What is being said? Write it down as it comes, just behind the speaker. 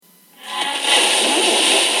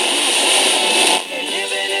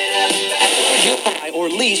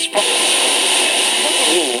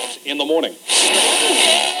Rules in the morning.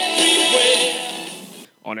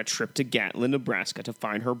 On a trip to Gatlin, Nebraska to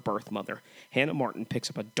find her birth mother, Hannah Martin picks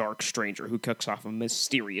up a dark stranger who kicks off a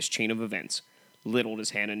mysterious chain of events. Little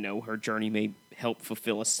does Hannah know her journey may help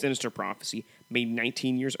fulfill a sinister prophecy made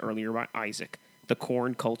 19 years earlier by Isaac, the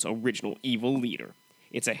Corn cult's original evil leader.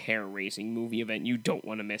 It's a hair-raising movie event you don't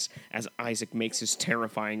want to miss as Isaac makes his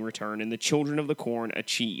terrifying return and the children of the Corn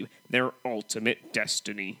achieve their ultimate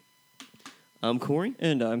destiny. I'm Corey.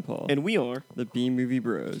 And I'm Paul. And we are the B-Movie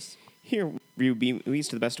Bros. Here we review B movies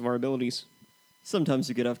to the best of our abilities. Sometimes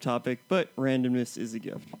we get off topic, but randomness is a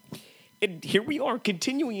gift. And here we are,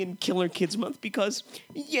 continuing in Killer Kids Month because,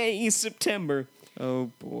 yay, September.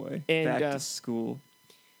 Oh boy, and, back to school.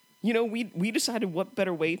 You know, we decided what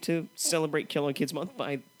better way to celebrate Killer Kids Month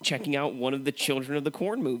by checking out one of the Children of the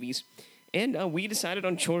Corn movies. And we decided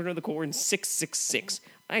on Children of the Corn 666,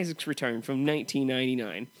 Isaac's Return from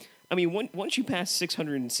 1999. I mean, once you pass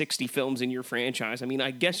 660 films in your franchise, I mean,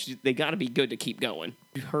 I guess they got to be good to keep going.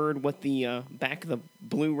 You heard what the back of the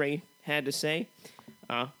Blu-ray had to say?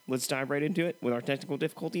 Let's dive right into it with our technical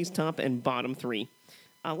difficulties, top and bottom three.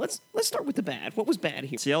 Let's start with the bad. What was bad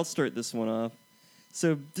here? See, I'll start this one off.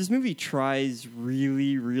 So this movie tries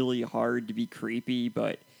really, really hard to be creepy,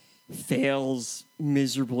 but fails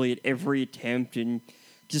miserably at every attempt and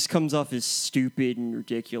just comes off as stupid and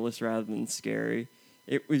ridiculous rather than scary.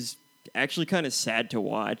 It was actually kind of sad to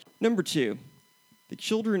watch. Number two, the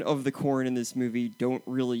children of the Corn in this movie don't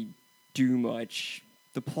really do much.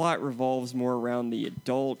 The plot revolves more around the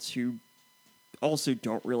adults who also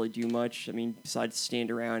don't really do much. I mean, besides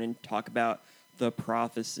stand around and talk about the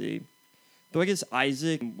prophecy. Though I guess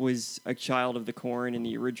Isaac was a child of the Corn in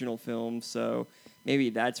the original film, so maybe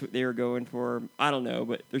that's what they were going for. I don't know,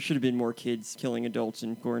 but there should have been more kids killing adults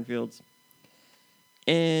in cornfields.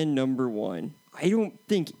 And number one, I don't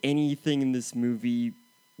think anything in this movie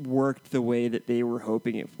worked the way that they were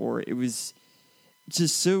hoping it for. It was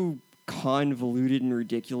just so convoluted and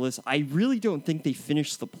ridiculous. I really don't think they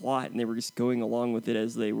finished the plot and they were just going along with it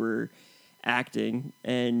as they were acting.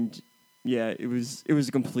 And yeah, it was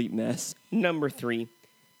a complete mess. Number three,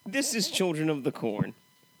 this is Children of the Corn.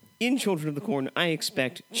 In Children of the Corn, I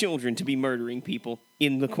expect children to be murdering people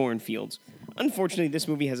in the cornfields. Unfortunately, this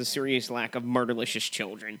movie has a serious lack of murderlicious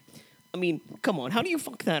children. I mean, come on, how do you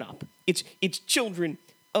fuck that up? It's Children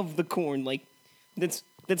of the Corn, like, that's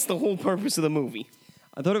the whole purpose of the movie.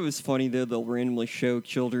 I thought it was funny, though, they'll randomly show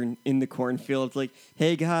children in the cornfields, like,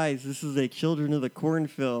 hey guys, this is a Children of the Corn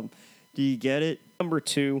film. Do you get it? Number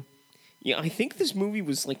two, yeah, I think this movie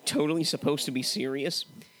was, like, totally supposed to be serious,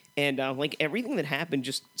 and, like, everything that happened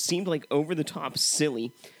just seemed, like, over-the-top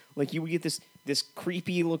silly. Like, you would get this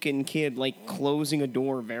creepy-looking kid, like, closing a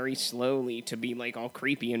door very slowly to be, like, all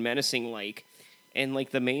creepy and menacing, like, and,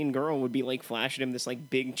 like, the main girl would be, like, flashing him this, like,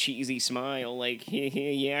 big cheesy smile, like,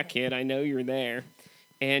 yeah, kid, I know you're there.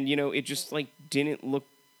 And, you know, it just, like, didn't look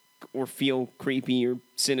or feel creepy or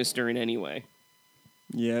sinister in any way.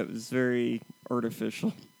 Yeah, it was very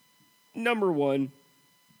artificial. Number one,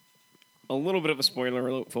 a little bit of a spoiler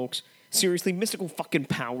alert, folks. Seriously, mystical fucking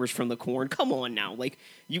powers from the Corn. Come on now. Like,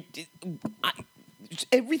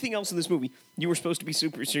 everything else in this movie, you were supposed to be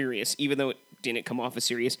super serious, even though it didn't come off as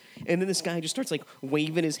serious. And then this guy just starts, like,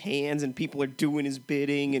 waving his hands, and people are doing his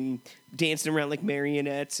bidding and dancing around like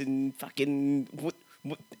marionettes and fucking... What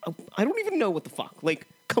I don't even know what the fuck. Like,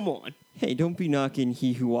 come on. Hey, don't be knocking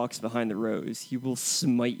he who walks behind the rose. He will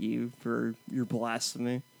smite you for your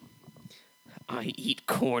blasphemy. I eat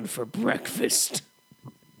corn for breakfast.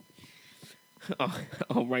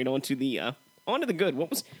 All right, on to the good. What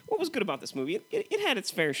was good about this movie? It had its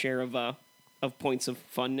fair share of points of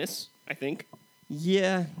funness, I think.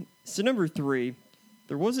 Yeah. So number three,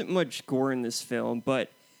 there wasn't much gore in this film,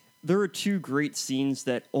 but there are two great scenes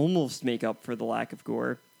that almost make up for the lack of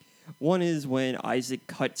gore. One is when Isaac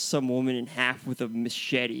cuts some woman in half with a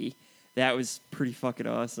machete. That was pretty fucking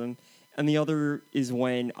awesome. And the other is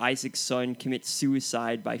when Isaac's son commits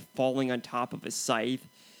suicide by falling on top of a scythe.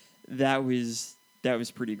 That was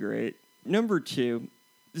pretty great. Number two,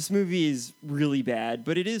 this movie is really bad,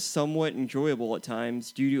 but it is somewhat enjoyable at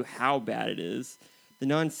times due to how bad it is. The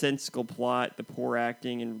nonsensical plot, the poor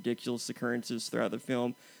acting, and ridiculous occurrences throughout the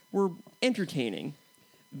film were entertaining,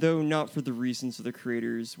 though not for the reasons the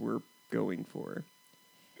creators were going for.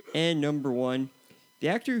 And number one, the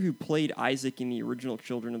actor who played Isaac in the original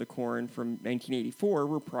Children of the Corn from 1984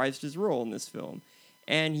 reprised his role in this film,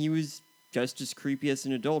 and he was just as creepy as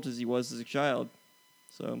an adult as he was as a child.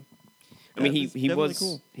 So, I mean,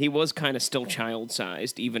 he was kind of still Yeah.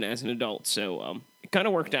 child-sized even as an adult, so it kind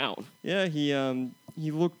of worked out. Yeah, he He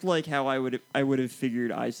looked like how I would have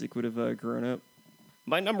figured Isaac would have grown up.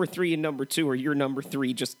 My number 3 and number 2 are your number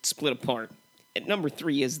 3 just split apart. At number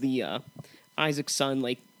 3 is the Isaac's son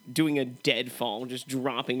like doing a deadfall, just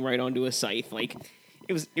dropping right onto a scythe. Like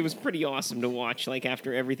it was pretty awesome to watch. Like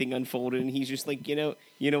after everything unfolded, and he's just like, you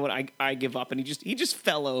know what, I give up, and he just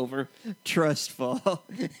fell over. Trust fall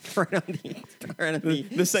right on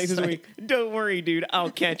The scythe is like, don't worry, dude, I'll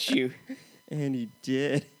catch you. And he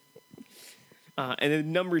did. And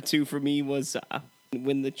then number 2 for me was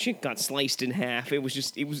when the chick got sliced in half. It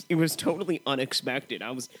was totally unexpected.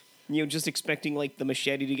 I was, just expecting like the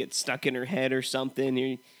machete to get stuck in her head or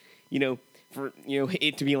something, or, for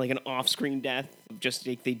it to be like an off-screen death. Just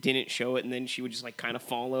like they didn't show it, and then she would just like kind of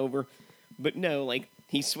fall over. But no, like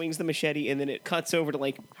he swings the machete, and then it cuts over to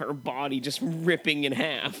like her body just ripping in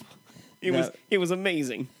half. It was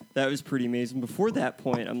amazing. That was pretty amazing. Before that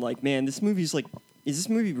point, I'm like, man, this movie's like, is this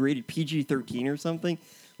movie rated PG-13 or something?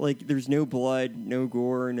 Like, there's no blood, no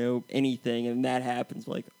gore, no anything, and that happens.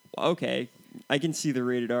 Like, okay, I can see the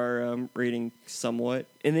rated R rating somewhat.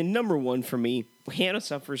 And then number 1 for me, Hannah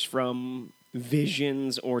suffers from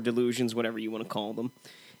visions or delusions, whatever you want to call them.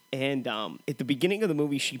 And at the beginning of the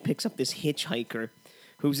movie, she picks up this hitchhiker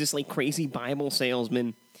who's this like crazy Bible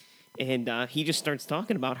salesman. And he just starts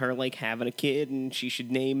talking about her like having a kid and she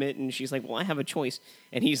should name it. And she's like, well, I have a choice.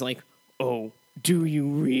 And he's like, oh, do you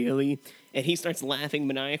really? And he starts laughing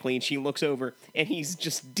maniacally, and she looks over, and he's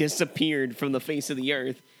just disappeared from the face of the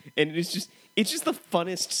earth. And it's just the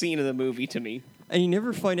funnest scene of the movie to me. And you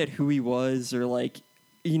never find out who he was, or like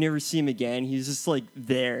you never see him again. He's just like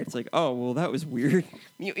there. It's like, oh well, that was weird.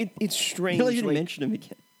 It's strange. You don't even mention him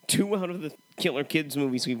again. 2 out of the Killer Kids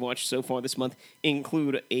movies we've watched so far this month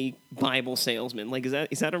include a Bible salesman. Like,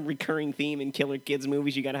 is that a recurring theme in Killer Kids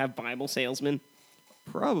movies? You got to have Bible salesmen.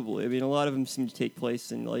 Probably. I mean, a lot of them seem to take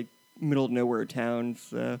place in like middle of nowhere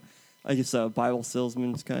towns. I guess Bible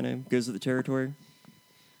salesman kind of goes with the territory.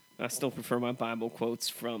 I still prefer my Bible quotes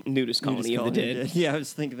from Nudist Colony of the Dead. Yeah, I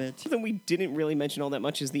was thinking that. Something we didn't really mention all that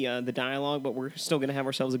much is the dialogue, but we're still going to have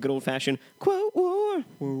ourselves a good old-fashioned quote war.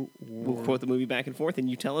 We'll quote the movie back and forth, and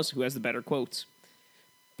you tell us who has the better quotes.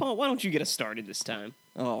 Paul, why don't you get us started this time?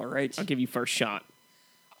 All right. I'll give you first shot.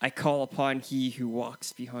 I call upon he who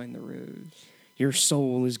walks behind the rose. Your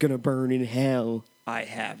soul is going to burn in hell. I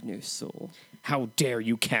have no soul. How dare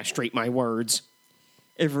you castrate my words?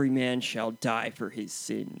 Every man shall die for his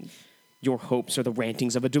sins. Your hopes are the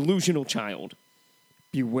rantings of a delusional child.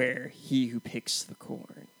 Beware he who picks the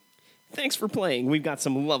corn. Thanks for playing. We've got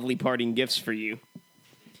some lovely parting gifts for you.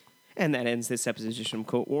 And that ends this episode of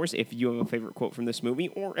Quote Wars. If you have a favorite quote from this movie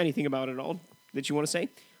or anything about it all that you want to say,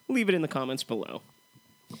 leave it in the comments below.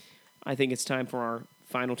 I think it's time for our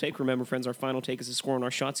final take. Remember, friends, our final take is a score on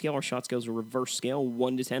our shot scale. Our shot scale is a reverse scale,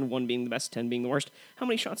 1 to 10, 1 being the best, 10 being the worst. How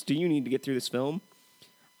many shots do you need to get through this film?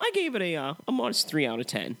 I gave it a modest 3 out of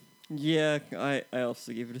 10. Yeah, I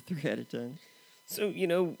also gave it a 3 out of 10. So,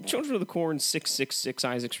 Children of the Corn 666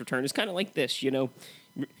 Isaac's Return is kind of like this, Do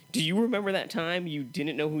you remember that time you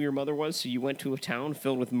didn't know who your mother was, so you went to a town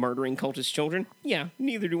filled with murdering cultist children? Yeah,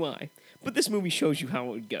 neither do I. But this movie shows you how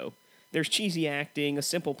it would go. There's cheesy acting, a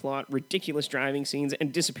simple plot, ridiculous driving scenes,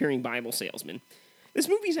 and disappearing Bible salesmen. This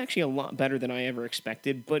movie's actually a lot better than I ever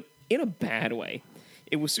expected, but in a bad way.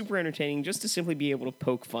 It was super entertaining just to simply be able to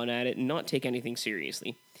poke fun at it and not take anything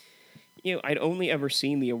seriously. I'd only ever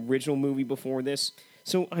seen the original movie before this,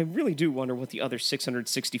 so I really do wonder what the other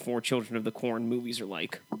 664 Children of the Corn movies are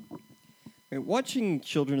like. Watching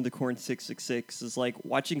Children of the Corn 666 is like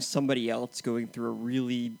watching somebody else going through a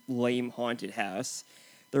really lame haunted house.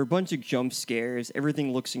 There are a bunch of jump scares,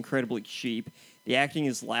 everything looks incredibly cheap, the acting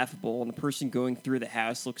is laughable, and the person going through the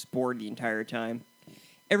house looks bored the entire time.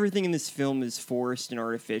 Everything in this film is forced and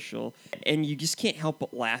artificial, and you just can't help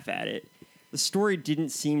but laugh at it. The story didn't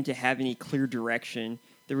seem to have any clear direction.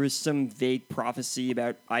 There was some vague prophecy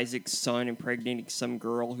about Isaac's son impregnating some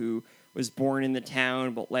girl who was born in the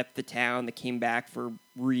town but left the town that came back for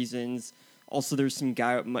reasons. Also, there's some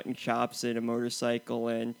guy with mutton chops and a motorcycle,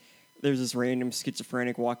 and there's this random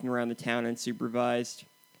schizophrenic walking around the town unsupervised.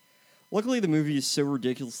 Luckily, the movie is so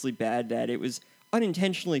ridiculously bad that it was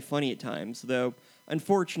unintentionally funny at times, though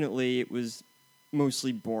unfortunately it was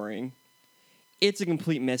mostly boring. It's a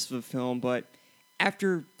complete mess of a film, but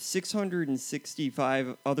after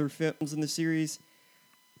 665 other films in the series,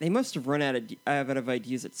 they must have run out of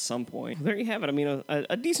ideas at some point. Well, there you have it. I mean,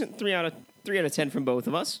 a decent 3 out of 10 from both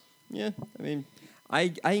of us. Yeah, I mean,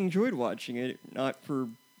 I enjoyed watching it, not for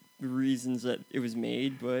the reasons that it was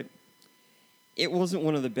made, but it wasn't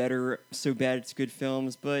one of the better so bad it's good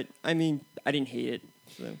films, but I mean, I didn't hate it.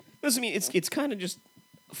 So. Listen, I mean, it's kind of just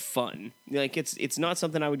fun. Like it's not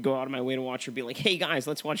something I would go out of my way to watch or be like, hey guys,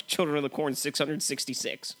 let's watch Children of the Corn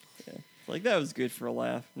 666. Yeah. Like, that was good for a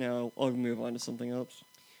laugh. Now I'll move on to something else.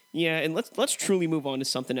 Yeah, and let's truly move on to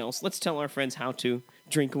something else. Let's tell our friends how to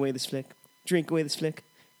drink away this flick. Drink away this flick.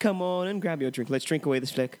 Come on and grab your drink. Let's drink away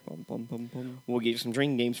this flick. Bum, bum, bum, bum. We'll give you some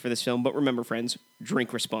drinking games for this film, but remember, friends,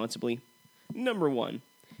 drink responsibly. Number 1,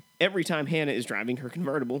 every time Hannah is driving her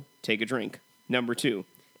convertible, take a drink. Number 2,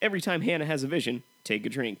 every time Hannah has a vision, take a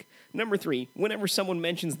drink. Number 3, whenever someone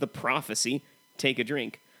mentions the prophecy, take a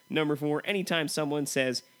drink. Number 4, anytime someone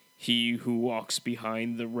says, he who walks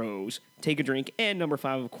behind the rose, take a drink. And number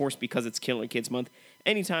 5, of course, because it's Killer Kids Month,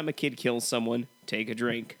 anytime a kid kills someone, take a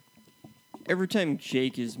drink. Every time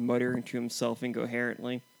Jake is muttering to himself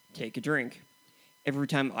incoherently, take a drink. Every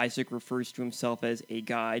time Isaac refers to himself as a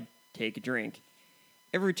guide, take a drink.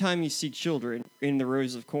 Every time you see children in the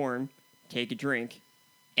rows of corn, take a drink.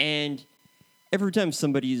 And every time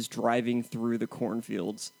somebody is driving through the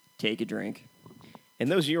cornfields, take a drink.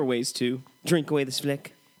 And those are your ways to drink away this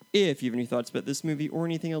flick. If you have any thoughts about this movie or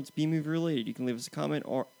anything else B-movie related, you can leave us a comment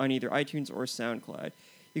on either iTunes or SoundCloud.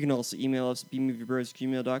 You can also email us at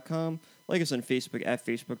bmoviebros@gmail.com, like us on Facebook at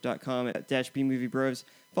facebook.com/bmoviebros,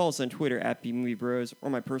 follow us on Twitter at bmoviebros, or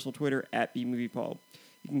my personal Twitter at bmoviepaul.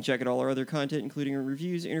 You can check out all our other content, including our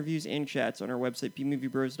reviews, interviews, and chats on our website,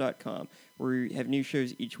 bmoviebros.com, where we have new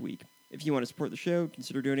shows each week. If you want to support the show,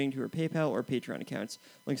 consider donating to our PayPal or Patreon accounts.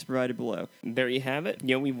 Links provided below. There you have it.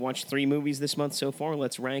 You know, we've watched 3 movies this month so far.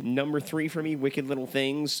 Let's rank. Number 3 for me, Wicked Little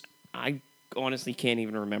Things. I honestly can't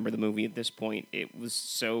even remember the movie at this point. It was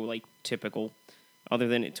so, typical, other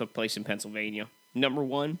than it took place in Pennsylvania. Number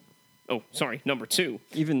 2.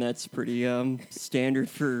 Even that's pretty standard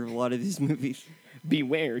for a lot of these movies.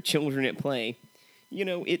 Beware, Children at Play. You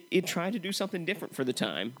know, it tried to do something different for the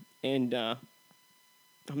time, and I'm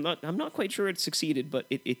not quite sure it succeeded, but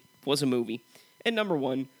it was a movie. And number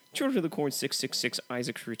 1, Children of the Corn 666,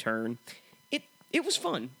 Isaac's Return. It was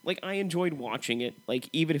fun. I enjoyed watching it,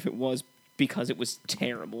 even if it was because it was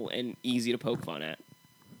terrible and easy to poke fun at.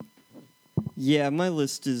 Yeah, my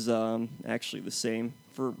list is actually the same.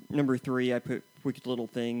 For number 3, I put Wicked Little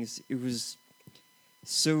Things. It was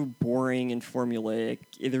so boring and formulaic.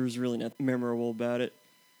 There was really nothing memorable about it.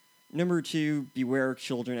 Number 2, Beware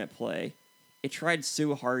Children at Play. It tried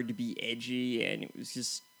so hard to be edgy, and it was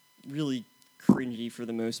just really cringy for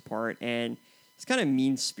the most part, and it's kind of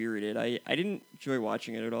mean-spirited. I didn't enjoy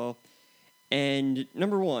watching it at all. And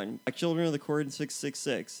number 1, Children of the Corn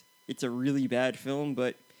 666. It's a really bad film,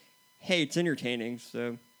 but hey, it's entertaining,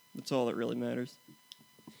 so that's all that really matters.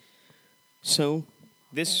 So,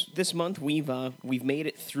 this month we've made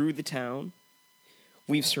it through the town.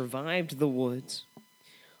 We've survived the woods.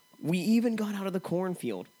 We even got out of the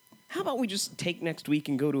cornfield. How about we just take next week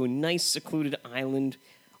and go to a nice secluded island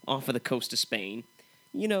off of the coast of Spain?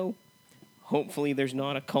 You know, hopefully there's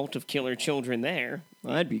not a cult of killer children there.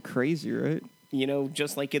 Well, that'd be crazy, right? You know,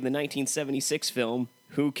 just like in the 1976 film,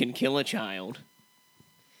 Who Can Kill a Child?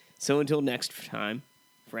 So until next time,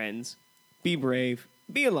 friends, be brave,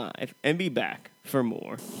 be alive, and be back for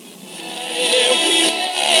more.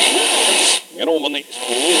 Get over the